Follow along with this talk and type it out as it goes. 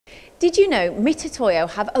Did you know Mitutoyo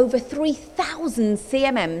have over 3,000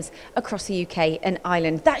 CMMs across the UK and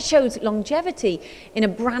Ireland? That shows longevity in a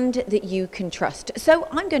brand that you can trust. So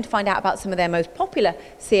I'm going to find out about some of their most popular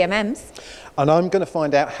CMMs. And I'm going to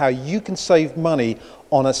find out how you can save money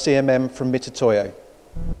on a CMM from Mitutoyo.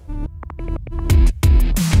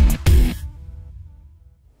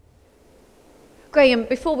 Graham,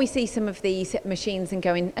 before we see some of these machines and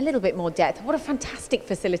go in a little bit more depth, what a fantastic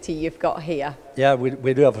facility you've got here. Yeah,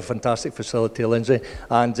 we do have a fantastic facility, Lindsay,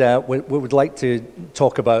 and we would like to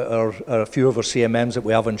talk about a few of our CMMs that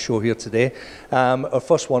we have on show here today. Our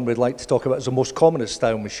first one we'd like to talk about is the most commonest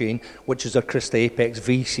style machine, which is our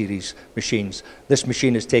CRYSTA-V series machines. This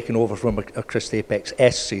machine is taken over from a CRYSTA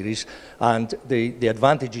S series, and the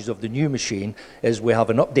advantages of the new machine is we have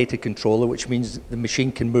an updated controller, which means the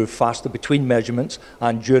machine can move faster between measurements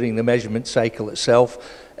and during the measurement cycle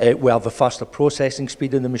itself. We have a faster processing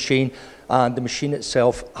speed in the machine, and the machine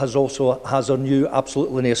itself also has our new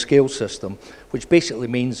absolute linear scale system, which basically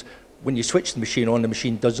means when you switch the machine on, the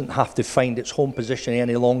machine doesn't have to find its home position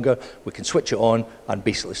any longer. We can switch it on and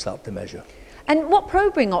basically start to measure. And what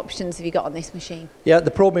probing options have you got on this machine? Yeah,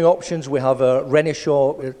 the probing options, we have a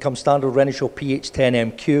Renishaw, it comes standard Renishaw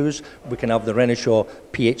PH10MQs. We can have the Renishaw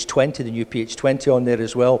PH20, the new PH20 on there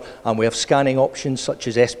as well. And we have scanning options such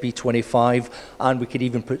as SB25, and we could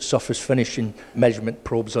even put surface finishing measurement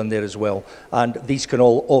probes on there as well. And these can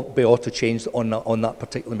all be auto-changed on that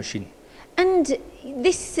particular machine. And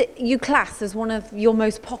this you class as one of your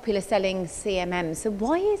most popular selling CMMs. So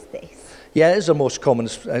why is this? Yeah, it is our most common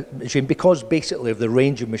machine because basically of the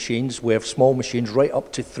range of machines. We have small machines right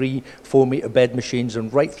up to 3-4 metre bed machines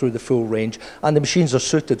and right through the full range. And the machines are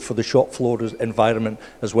suited for the shop floor environment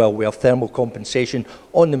as well. We have thermal compensation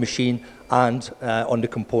on the machine and on the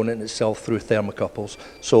component itself through thermocouples.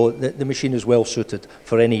 So the machine is well suited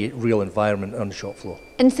for any real environment on the shop floor.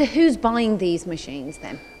 And so who's buying these machines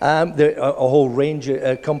then? There are a whole range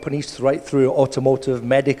of companies right through automotive,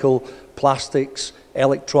 medical, plastics,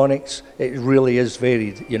 electronics. It really is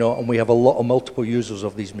varied, you know, and we have a lot of multiple users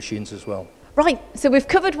of these machines as well. Right, so we've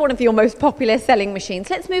covered one of your most popular selling machines.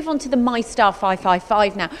 Let's move on to the MiSTAR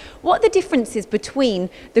 555 now. What are the differences between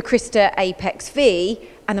the CRYSTA-V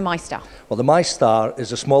and the MiSTAR? Well, the MiSTAR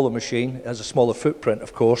is a smaller machine, it has a smaller footprint,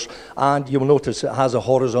 of course, and you'll notice it has a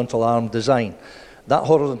horizontal arm design. That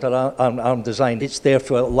horizontal arm design, it's there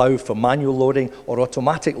to allow for manual loading or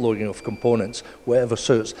automatic loading of components, whatever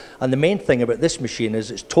suits. And the main thing about this machine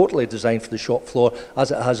is it's totally designed for the shop floor,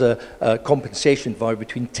 as it has a compensation valve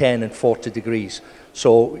between 10 and 40 degrees.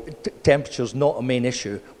 So temperature's not a main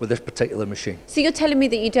issue with this particular machine. So you're telling me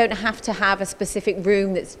that you don't have to have a specific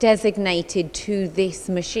room that's designated to this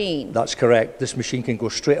machine? That's correct. This machine can go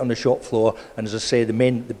straight on the shop floor, and as I say, the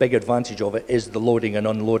big advantage of it is the loading and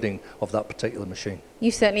unloading of that particular machine. You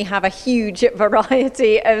certainly have a huge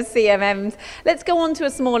variety of CMMs. Let's go on to a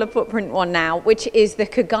smaller footprint one now, which is the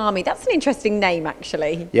Kagami. That's an interesting name,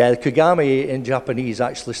 actually. Yeah, the Kagami in Japanese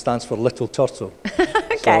actually stands for little turtle.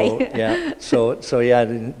 Okay. So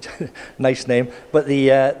yeah, nice name. But the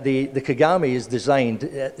Kagami is designed,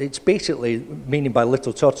 it's basically, meaning by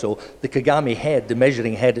little turtle, the Kagami head, the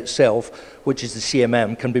measuring head itself, which is the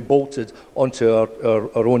CMM, can be bolted onto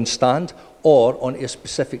our own stand, or onto a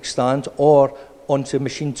specific stand, or onto a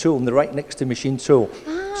machine tool, and they're right next to machine tool.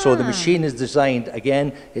 So the machine is designed,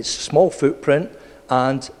 again, it's small footprint,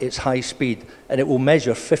 and it's high speed, and it will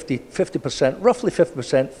measure 50%, roughly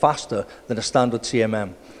 50% faster than a standard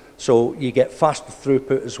CMM. So you get faster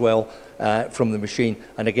throughput as well from the machine,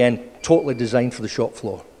 and again, totally designed for the shop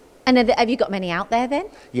floor. And have you got many out there then?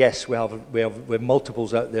 Yes, we have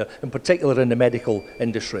multiples out there, in particular in the medical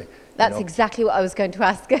industry. That's exactly what I was going to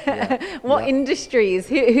ask. What industries?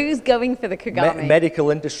 Who's going for the Kagami? Medical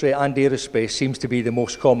industry and aerospace seems to be the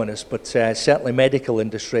most commonest, but certainly medical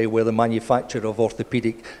industry, where the manufacture of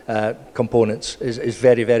orthopedic components is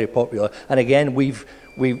very, very popular. And again, we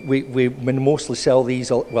mostly sell these,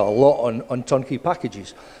 a lot on turnkey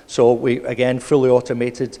packages. So we, again, fully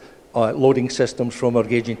automated loading systems from our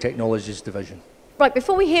Gauging Technologies division. Right,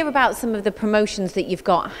 before we hear about some of the promotions that you've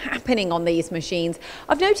got happening on these machines,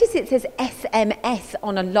 I've noticed it says SMS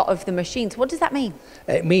on a lot of the machines. What does that mean?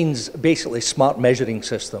 It means basically smart measuring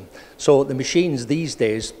system. So the machines these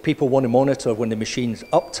days, people want to monitor when the machine's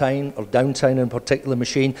uptime or downtime in a particular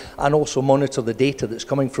machine, and also monitor the data that's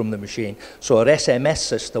coming from the machine. So our SMS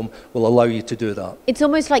system will allow you to do that. It's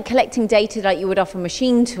almost like collecting data like you would off a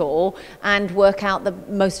machine tool and work out the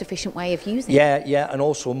most efficient way of using it. Yeah, and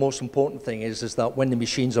also most important thing is that when the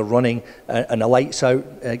machines are running in a lights out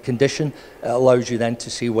condition, it allows you then to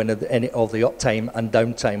see when any of the uptime and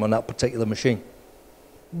downtime on that particular machine.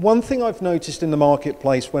 One thing I've noticed in the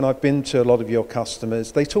marketplace when I've been to a lot of your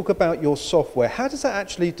customers, they talk about your software. How does that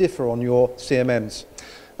actually differ on your CMMs?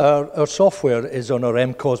 Our software is on our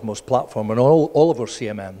MCosmos platform and all of our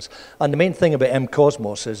CMMs. And the main thing about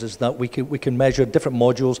MCosmos is that we can measure different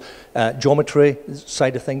modules, geometry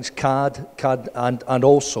side of things, CAD and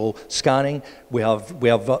also scanning. We have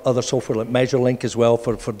other software like MeasureLink as well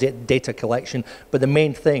for data collection. But the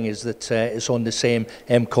main thing is that it's on the same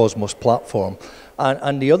MCosmos platform.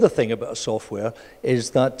 And the other thing about our software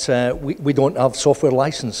is that we don't have software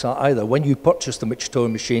license either. When you purchase the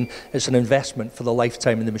Mitutoyo machine, it's an investment for the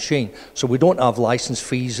lifetime of the machine. So we don't have license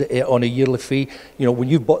fees on a yearly fee. You know, when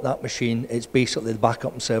you've bought that machine, it's basically the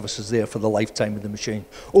backup and services there for the lifetime of the machine.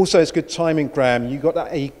 Also, it's good timing, Graham. You've got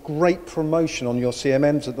a great promotion on your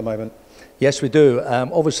CMMs at the moment. Yes, we do.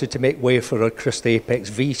 Obviously, to make way for our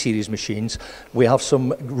CRYSTA-V series machines, we have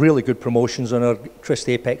some really good promotions on our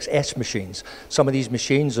CRYSTA S machines. Some of these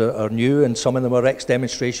machines are new, and some of them are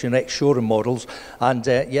ex-demonstration, ex-showroom models. And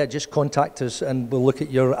yeah, just contact us, and we'll look at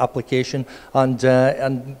your application and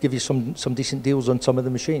give you some decent deals on some of the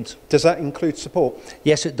machines. Does that include support?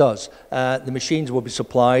 Yes, it does. The machines will be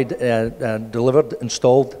supplied, delivered,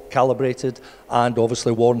 installed, calibrated, and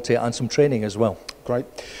obviously warranty and some training as well. Great.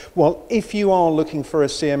 Well, if you are looking for a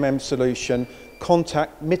CMM solution,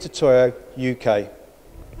 contact Mitutoyo UK.